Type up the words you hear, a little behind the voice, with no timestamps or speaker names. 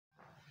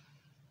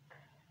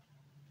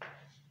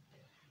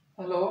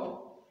Hello,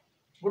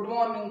 good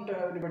morning to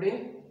everybody.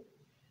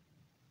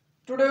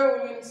 Today we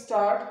will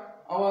start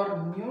our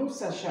new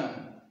session.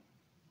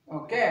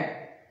 Okay,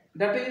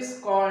 that is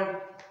called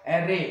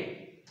array.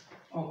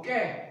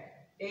 Okay,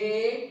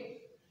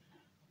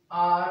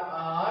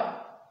 ARRAY,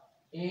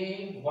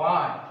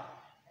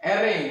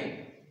 array.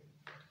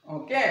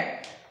 Okay,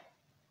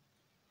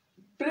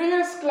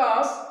 previous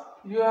class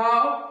you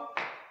have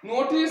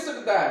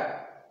noticed that.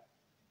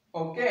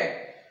 Okay,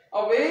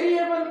 a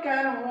variable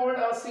can hold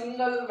a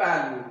single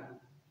value.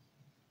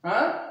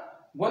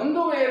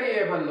 ಒಂದು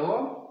variable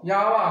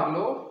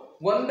ಯಾವಾಗಲೂ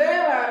ಒಂದೇ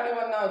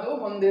ವ್ಯಾಲ್ಯೂವನ್ನು ಅದು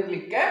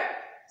ಹೊಂದಿರಲಿಕ್ಕೆ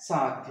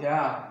ಸಾಧ್ಯ.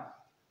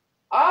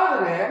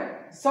 ಆದರೆ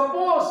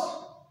suppose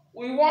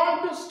we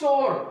want to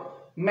store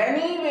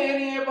many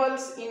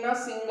variables in a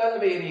single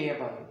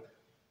variable.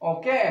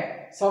 Okay,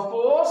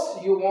 suppose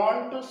you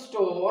want to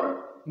store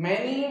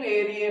many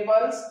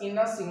variables in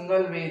a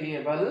single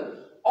variable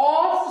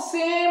of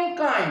same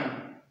kind.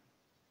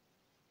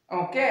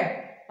 Okay,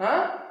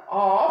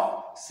 of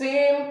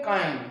same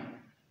kind,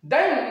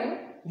 then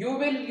you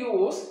will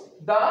use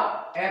the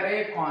array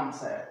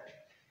concept.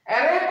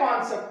 array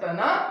concept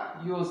ಅನ್ನ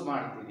use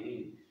ಮಾಡ್ತೀವಿ.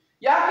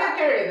 ಯಾಕೆ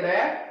ಕೇಳಿದ್ರೆ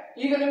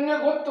ಈಗ ನಿಮಗೆ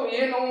ಗೊತ್ತು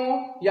ಏನು,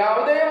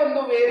 ಯಾವುದೇ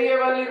ಒಂದು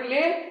ವೇರಿಯೇಬಲ್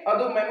ಇರಲಿ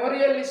ಅದು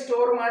ಮೆಮೊರಿಯಲ್ಲಿ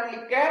ಸ್ಟೋರ್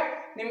ಮಾಡಲಿಕ್ಕೆ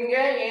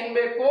ನಿಮಗೆ ಏನ್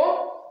ಬೇಕು,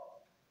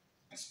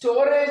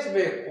 ಸ್ಟೋರೇಜ್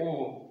ಬೇಕು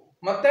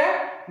ಮತ್ತೆ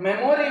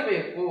ಮೆಮೊರಿ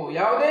ಬೇಕು.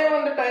 ಯಾವುದೇ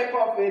ಒಂದು ಟೈಪ್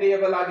ಆಫ್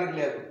ವೇರಿಯೇಬಲ್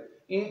ಆಗಿರ್ಲಿ, ಅದು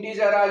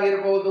ಇಂಟಿಜರ್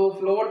ಆಗಿರ್ಬೋದು,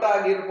 ಫ್ಲೋಟ್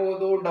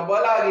ಆಗಿರ್ಬೋದು,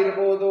 ಡಬಲ್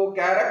ಆಗಿರ್ಬೋದು,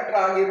 ಕ್ಯಾರೆಕ್ಟರ್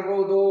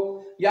ಆಗಿರ್ಬೋದು,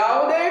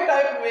 ಯಾವುದೇ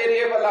ಟೈಪ್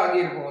ವೇರಿಯೇಬಲ್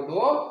ಆಗಿರ್ಬೋದು,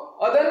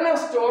 ಅದನ್ನ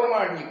ಸ್ಟೋರ್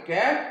ಮಾಡಲಿಕ್ಕೆ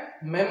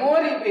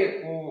ಮೆಮೊರಿ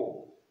ಬೇಕು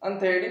ಅಂತ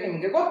ಹೇಳಿ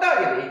ನಿಮ್ಗೆ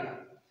ಗೊತ್ತಾಗಿದೆ ಈಗ.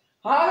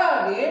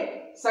 ಹಾಗಾಗಿ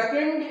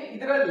ಸೆಕೆಂಡ್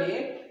ಇದರಲ್ಲಿ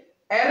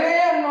ಅರೇ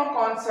ಅನ್ನೋ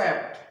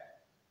ಕಾನ್ಸೆಪ್ಟ್,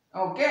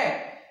 ಓಕೆ,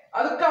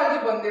 ಅದಕ್ಕಾಗಿ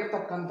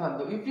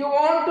ಬಂದಿರತಕ್ಕಂಥದ್ದು. If you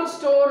want to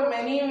store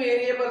many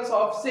variables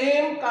of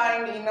same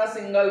kind in a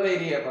single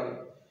variable,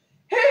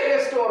 ಹೇಗೆ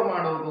ಸ್ಟೋರ್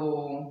ಮಾಡೋದು?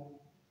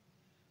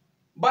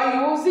 by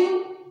using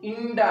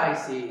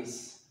indices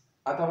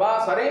ಅಥವಾ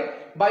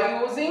by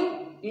using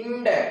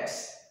index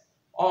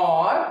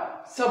or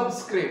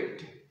subscript.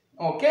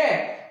 Okay,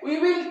 we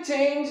will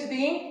change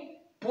the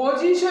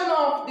position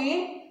of the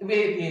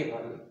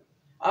variable.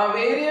 ಆ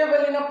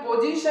variable ಇನ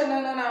position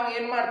ಅನ್ನು ನಾವು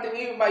ಏನು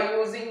ಮಾಡ್ತೀವಿ, by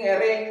using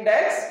array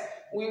index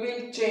we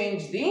will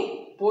change the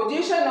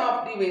position of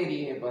the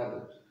variable.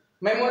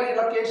 Memory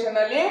location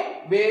ಅಲ್ಲಿ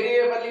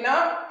variable ಇನ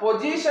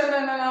position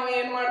ಅನ್ನು ನಾವು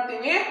ಏನು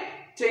ಮಾಡ್ತೀವಿ,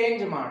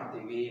 ಚೇಂಜ್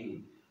ಮಾಡ್ತೀವಿ.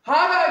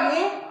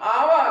 ಹಾಗಾಗಿ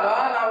ಆವಾಗ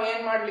ನಾವು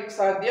ಏನ್ ಮಾಡ್ಲಿಕ್ಕೆ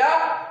ಸಾಧ್ಯ,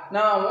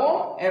 ನಾವು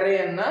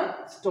ಅರೇಯನ್ನ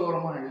ಸ್ಟೋರ್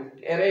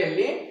ಮಾಡ್ಲಿಕ್ಕೆ,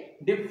 ಅರೇಯಲ್ಲಿ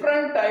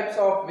ಡಿಫ್ರೆಂಟ್ ಟೈಪ್ಸ್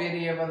ಆಫ್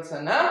ವೇರಿಯೇಬಲ್ಸ್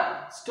ಅನ್ನ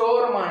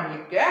ಸ್ಟೋರ್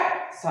ಮಾಡ್ಲಿಕ್ಕೆ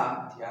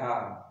ಸಾಧ್ಯ.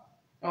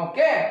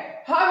 ಓಕೆ,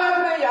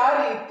 ಹಾಗಾದ್ರೆ ಯಾವ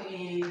ರೀತಿ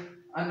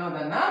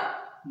ಅನ್ನೋದನ್ನ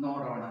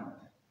ನೋಡೋಣ.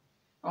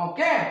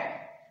 ಓಕೆ,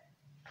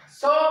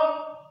 ಸೊ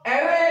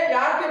ಅರೇ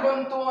ಯಾಕೆ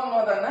ಬಂತು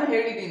ಅನ್ನೋದನ್ನ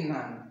ಹೇಳಿದೀನಿ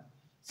ನಾನು.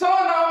 ಸೊ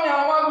ನಾವು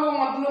ಯಾವಾಗಲೂ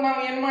ಮೊದಲು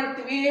ನಾವು ಏನ್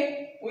ಮಾಡ್ತೀವಿ,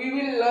 we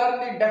will learn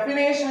the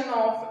definition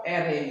of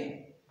array.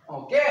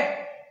 Okay,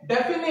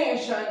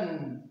 definition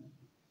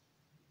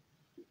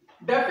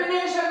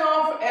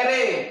of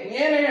array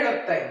ಏನು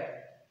ಹೇಳುತ್ತೆ,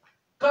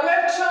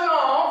 collection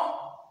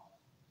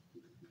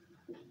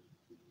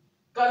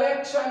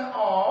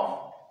of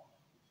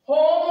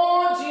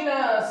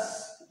homogeneous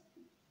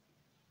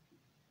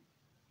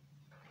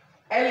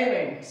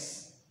elements.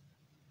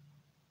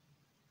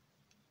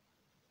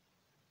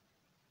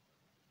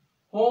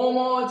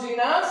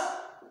 homogeneous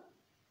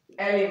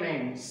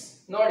elements.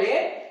 ನೋಡಿ,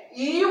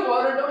 ಈ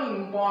ವರ್ಡ್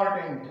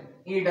ಇಂಪಾರ್ಟೆಂಟ್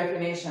ಈ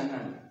ಡೆಫಿನೇಷನ್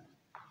ಅಲ್ಲಿ.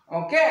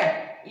 ಓಕೆ,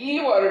 ಈ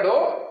ವರ್ಡ್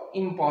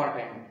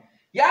ಇಂಪಾರ್ಟೆಂಟ್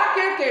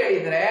ಯಾಕೆ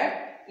ಕೇಳಿದ್ರೆ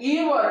ಈ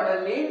ವರ್ಡ್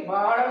ಅಲ್ಲಿ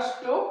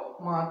ಬಹಳಷ್ಟು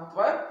ಮಹತ್ವ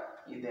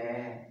ಇದೆ.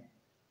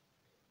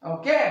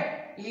 ಓಕೆ,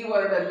 ಈ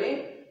ವರ್ಡ್ ಅಲ್ಲಿ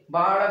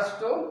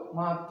ಬಹಳಷ್ಟು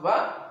ಮಹತ್ವ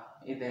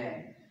ಇದೆ.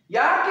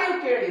 ಯಾಕೆ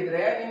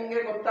ಕೇಳಿದ್ರೆ ನಿಮ್ಗೆ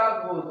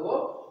ಗೊತ್ತಾಗ್ಬೋದು,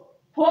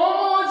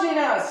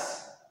 ಹೋಮೋಜಿನಸ್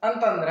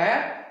ಅಂತಂದ್ರೆ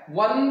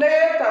ಒಂದೇ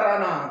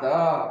ತರನಾದ.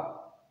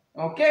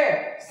 Okay,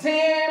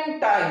 same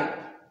type.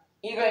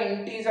 ಈಗ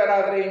ಇಂಟೀಜರ್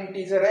ಆದ್ರೆ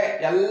ಇಂಟೀಜರೇ,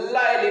 ಎಲ್ಲ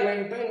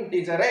ಎಲಿಮೆಂಟು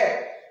ಇಂಟೀಜರೇ.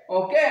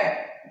 ಓಕೆ,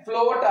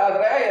 ಫ್ಲೋಟ್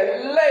ಆದ್ರೆ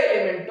ಎಲ್ಲ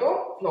ಎಲಿಮೆಂಟು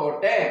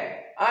ಫ್ಲೋಟೇ.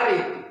 ಆ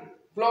ರೀತಿ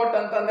ಫ್ಲೋಟ್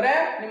ಅಂತಂದ್ರೆ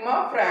ನಿಮ್ಮ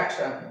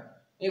ಫ್ರಾಕ್ಷನ್,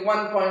 ಈಗ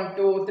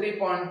 1.2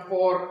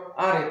 3.4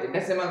 ಆ ರೀತಿ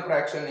ಡೆಸಿಮಲ್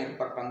ಫ್ರಾಕ್ಷನ್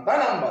ಇರ್ತಕ್ಕಂಥ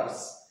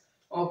ನಂಬರ್ಸ್.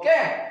 ಓಕೆ,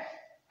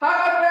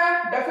 ಹಾಗಾದ್ರೆ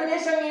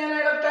ಡೆಫಿನೇಷನ್ ಏನ್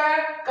ಹೇಳುತ್ತೆ,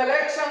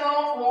 collection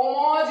of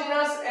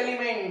homogeneous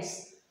elements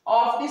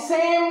of the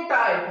same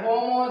type.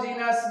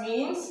 Homogeneous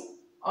means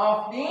of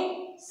the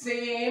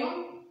same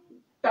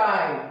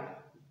type.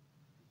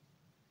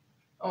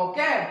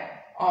 Okay,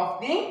 of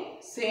the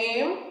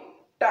same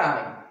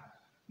type.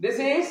 This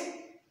is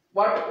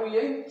what we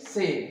will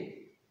say.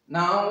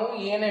 ನಾವು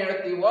ಏನು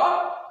ಹೇಳ್ತೀವೋ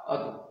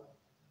ಅದು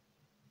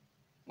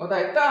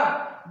ಗೊತ್ತಾಯ್ತಾ,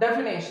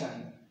 ಡೆಫಿನೇಷನ್.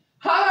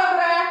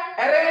 ಹಾಗಾದ್ರೆ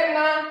ಅರೇನ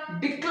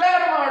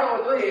declare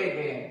ಮಾಡೋದು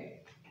ಹೇಗೆ,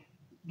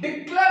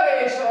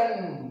 ಡಿಕ್ಲರೇಷನ್.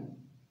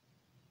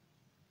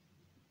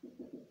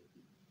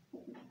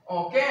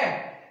 Okay,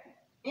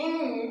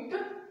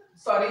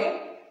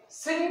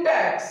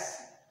 syntax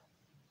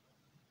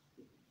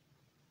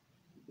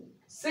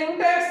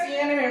ಸಿಂಟ್ಯಾಕ್ಸ್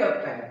ಏನು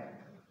ಹೇಳುತ್ತೆ?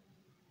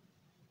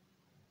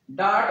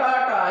 Data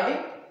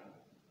type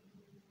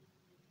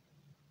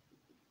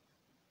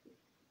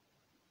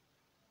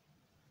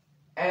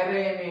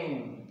array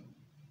name.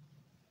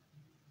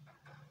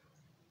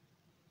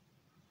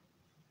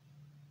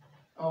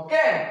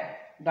 Okay,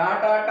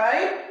 data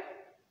type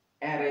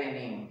array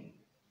name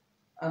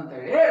ಅಂತ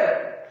ಹೇಳಿ.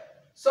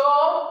 So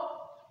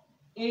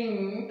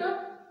int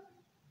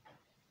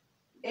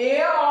a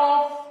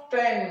of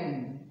 10.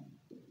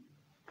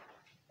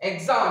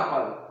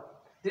 Example.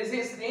 This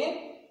is the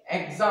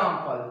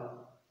example.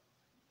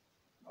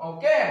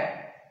 Okay.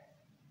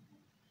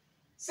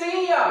 See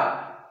here.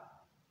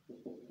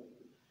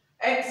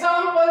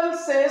 Example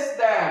says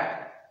that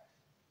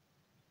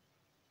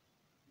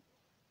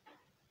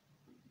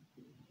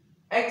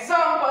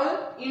example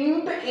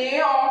int a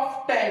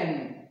of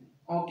 10.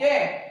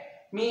 Okay,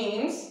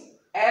 means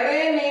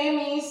array name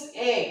is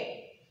a.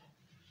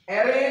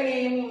 Array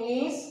name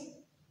is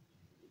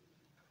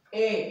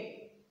a.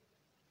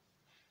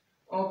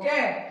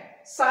 Okay,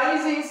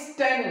 size is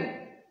 10,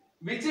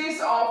 which is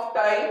of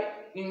type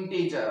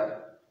integer.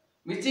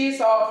 Which is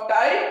of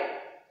type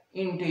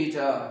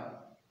integer.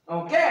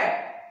 Okay,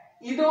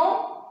 ಇದು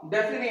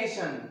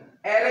definition.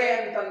 array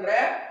ಅಂತಂದ್ರೆ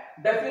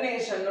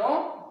definition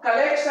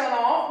collection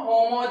of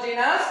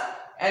homogeneous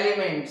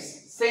elements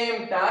same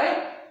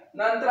type.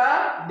 ನಂತರ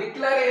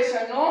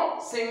declaration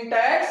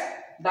syntax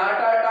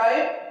data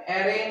type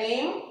array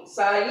name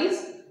size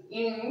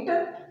int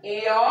a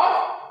of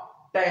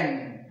 10.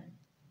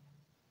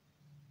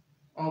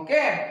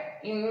 Okay,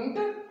 int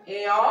a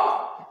of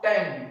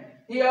 10.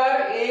 Here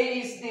a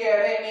is the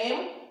array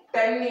name,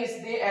 10 is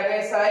the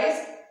array size,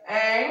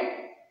 and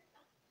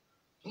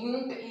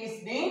int is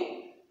the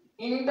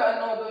int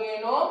ಅನ್ನೋದು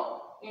ಏನು?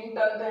 int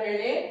ಅಂತ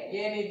ಹೇಳಿ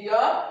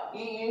ಏನಿದೆಯೋ,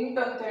 ಈ int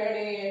ಅಂತ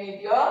ಹೇಳಿ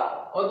ಏನಿದೆಯೋ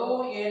ಅದು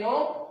ಏನು?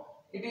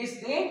 It is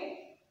the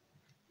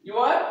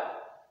your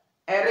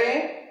array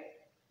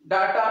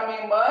data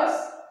members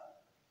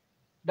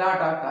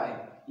data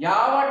type.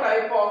 ಯಾವ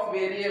ಟೈಪ್ ಆಫ್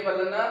ವೇರಿಯೇಬಲ್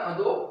ಅನ್ನ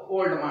ಅದು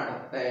ಹೋಲ್ಡ್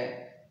ಮಾಡುತ್ತೆ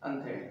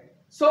ಅಂತ ಹೇಳಿ.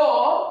 So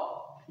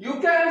you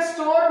can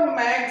store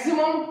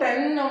maximum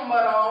 10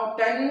 number of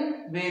 10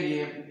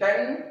 variable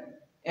 10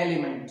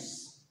 elements.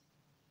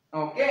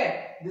 Okay,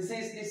 this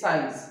is the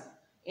size.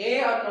 A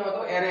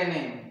ಅನ್ನೋದು array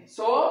name,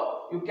 so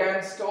you can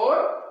store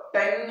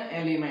 10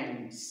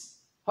 elements.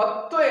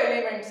 10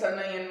 elements ಅನ್ನ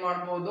ಏನು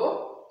ಮಾಡಬಹುದು?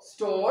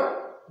 ಸ್ಟೋರ್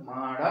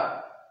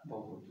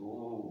ಮಾಡಬಹುದು.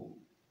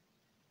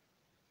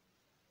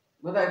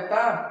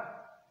 ಗೊತ್ತಾಯ್ತಾ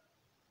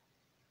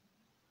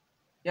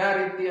ಯಾವ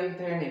ರೀತಿ ಅಂತ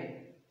ಹೇಳಿ?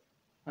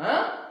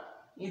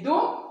 ಇದು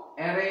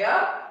array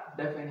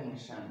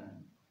definition.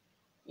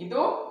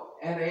 ಇದು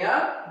array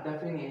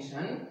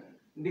definition.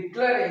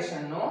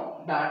 Declaration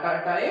data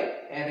type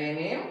array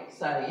name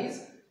size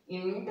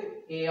int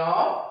a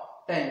of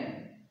 10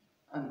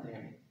 ಅಂತ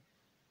ಹೇಳಿ.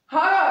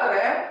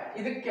 ಹಾಗಾದ್ರೆ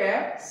ಇದಕ್ಕೆ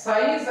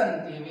ಸೈಜ್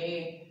ಅಂತೀವಿ,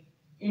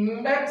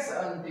 ಇಂಡೆಕ್ಸ್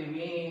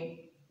ಅಂತೀವಿ,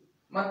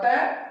 ಮತ್ತೆ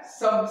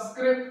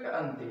ಸಬ್ಸ್ಕ್ರಿಪ್ಟ್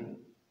ಅಂತೀವಿ.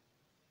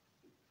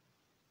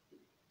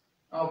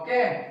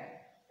 ಓಕೆ,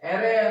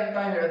 array ಅಂತ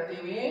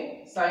ಹೇಳ್ತೀವಿ,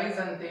 ಸೈಜ್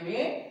ಅಂತೀವಿ,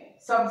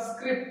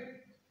 ಸಬ್ಸ್ಕ್ರಿಪ್ಟ್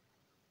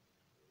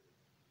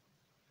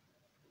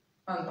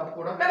ಅಂತ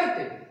ಕೂಡ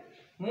ಕರಿತೀವಿ.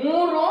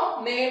 ಮೂರು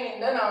ನೇಮ್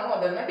ಇಂದ ನಾವು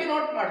ಅದನ್ನ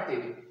ಡಿನೋಟ್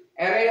ಮಾಡ್ತೀವಿ.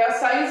 array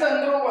ಸೈಜ್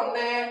ಅಂದ್ರೂ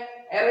ಒಂದೇ,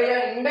 array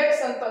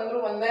ಇಂಡೆಕ್ಸ್ ಅಂತಂದ್ರು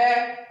ಒಂದೇ,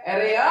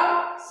 array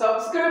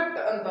ಸಬ್ಸ್ಕ್ರಿಪ್ಟ್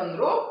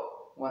ಅಂತಂದ್ರು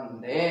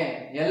ಒಂದೇ,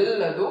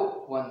 ಎಲ್ಲದು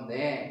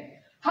ಒಂದೇ.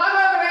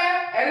 ಹಾಗಾದ್ರೆ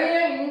array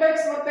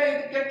ಇಂಡೆಕ್ಸ್ ಮತ್ತೆ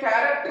ಇದಕ್ಕೆ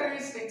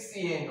ಕ್ಯಾರೆಕ್ಟರಿಸ್ಟಿಕ್ಸ್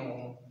ಏನು?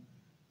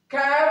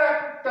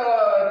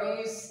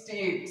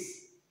 characteristics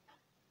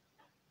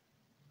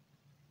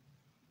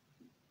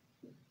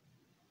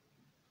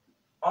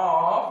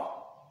of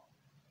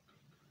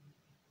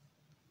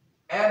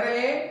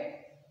array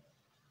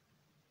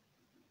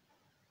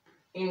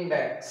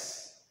index.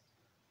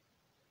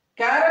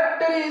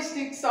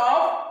 Characteristics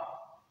of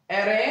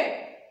array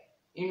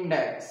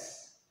index.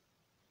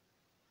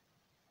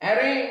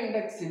 Array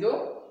index ಇದು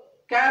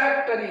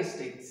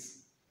characteristics.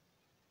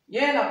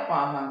 ಏನಪ್ಪಾ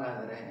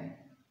ಹಾಗಾದ್ರೆ?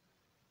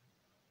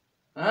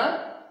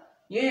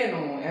 ಏನು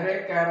array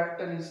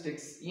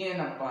characteristics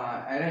ಏನಪ್ಪ?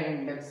 array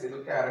index ಇದು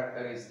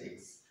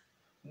characteristics.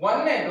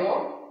 ಒಂದನೇದು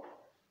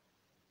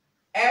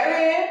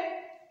array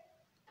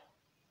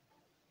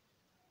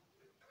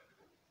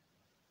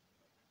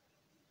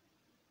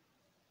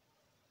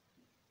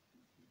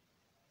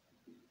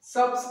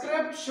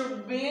subscript should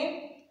be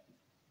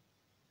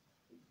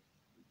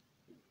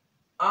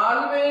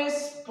always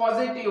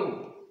positive.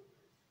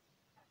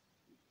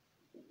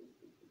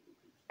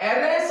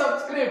 array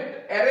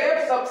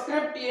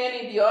subscript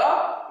ಏನಿದೆಯೋ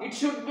it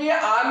should be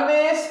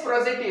always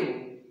positive.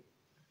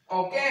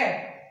 Okay,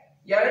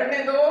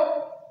 ಎರಡನೇದು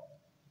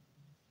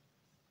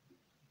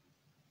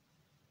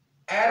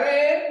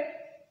array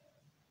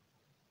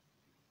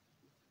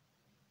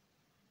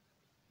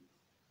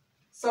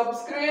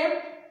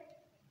subscript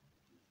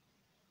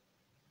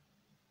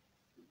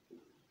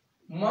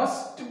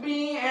must be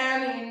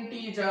an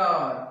integer.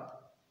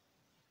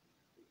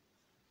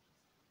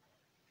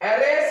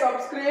 Array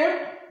subscript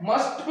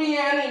must be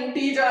an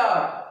integer.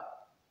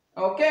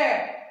 Okay.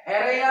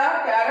 ಅರೇಯ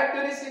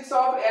characteristics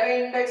of array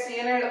index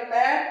ಏನ್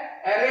ಹೇಳುತ್ತೆ?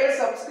 ಅರೇ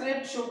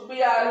subscript should be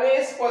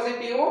always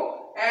positive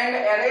and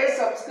array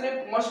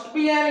subscript must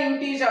be on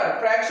integer.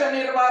 Fraction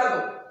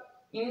ಇರಬಾರದು,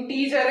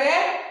 ಇಂಟೀಜರೇ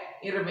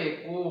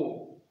ಇರಬೇಕು.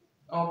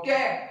 Okay.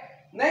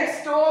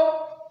 Next,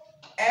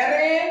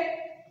 array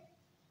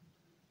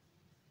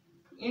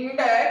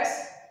index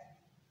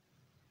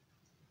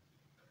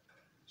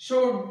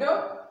should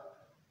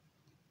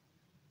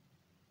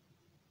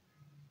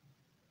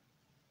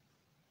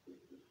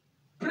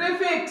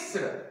prefixed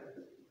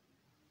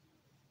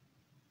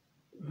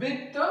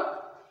with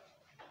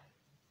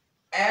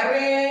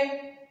array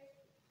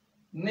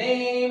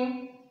name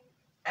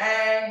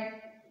and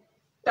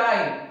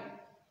type.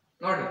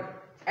 ನೋಡಿ,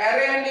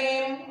 array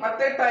name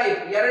ಮತ್ತೆ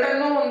type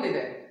ಎರಡನ್ನೂ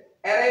ಹೊಂದಿದೆ.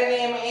 array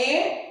name A,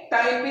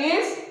 type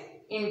is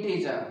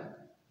integer.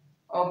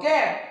 Okay.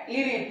 ಈ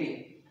ರೀತಿ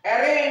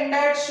array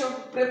index should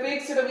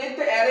prefixed with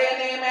array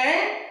name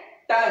and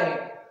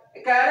type.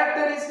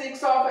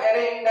 Characteristics of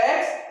array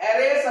index: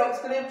 array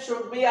subscript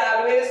should be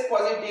always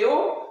positive,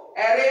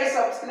 array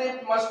subscript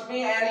must be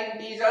an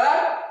integer,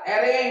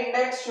 array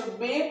index should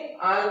be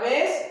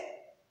always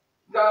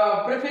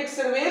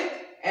prefixed with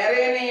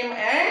array name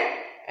and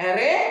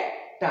array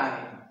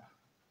type.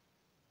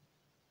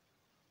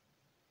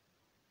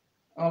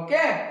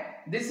 Okay,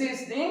 this is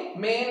the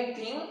main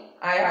thing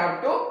I have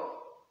to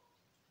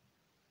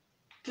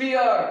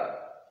clear,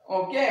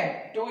 okay,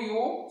 to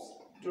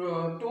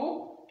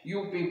you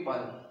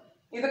people.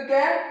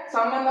 ಇದಕ್ಕೆ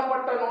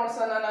ಸಂಬಂಧಪಟ್ಟ notes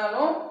ಅನ್ನು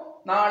ನಾನು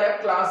ನಾಳೆ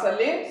class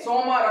ಅಲ್ಲಿ,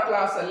 ಸೋಮವಾರ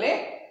class ಅಲ್ಲಿ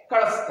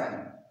ಕಳಿಸ್ತೇನೆ.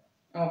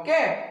 Okay.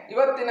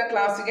 ಇವತ್ತಿನ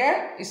ಕ್ಲಾಸಿಗೆ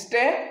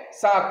ಇಷ್ಟೇ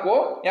ಸಾಕು.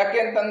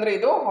 ಯಾಕೆಂತಂದ್ರೆ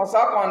ಇದು ಹೊಸ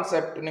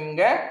ಕಾನ್ಸೆಪ್ಟ್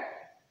ನಿಮ್ಗೆ.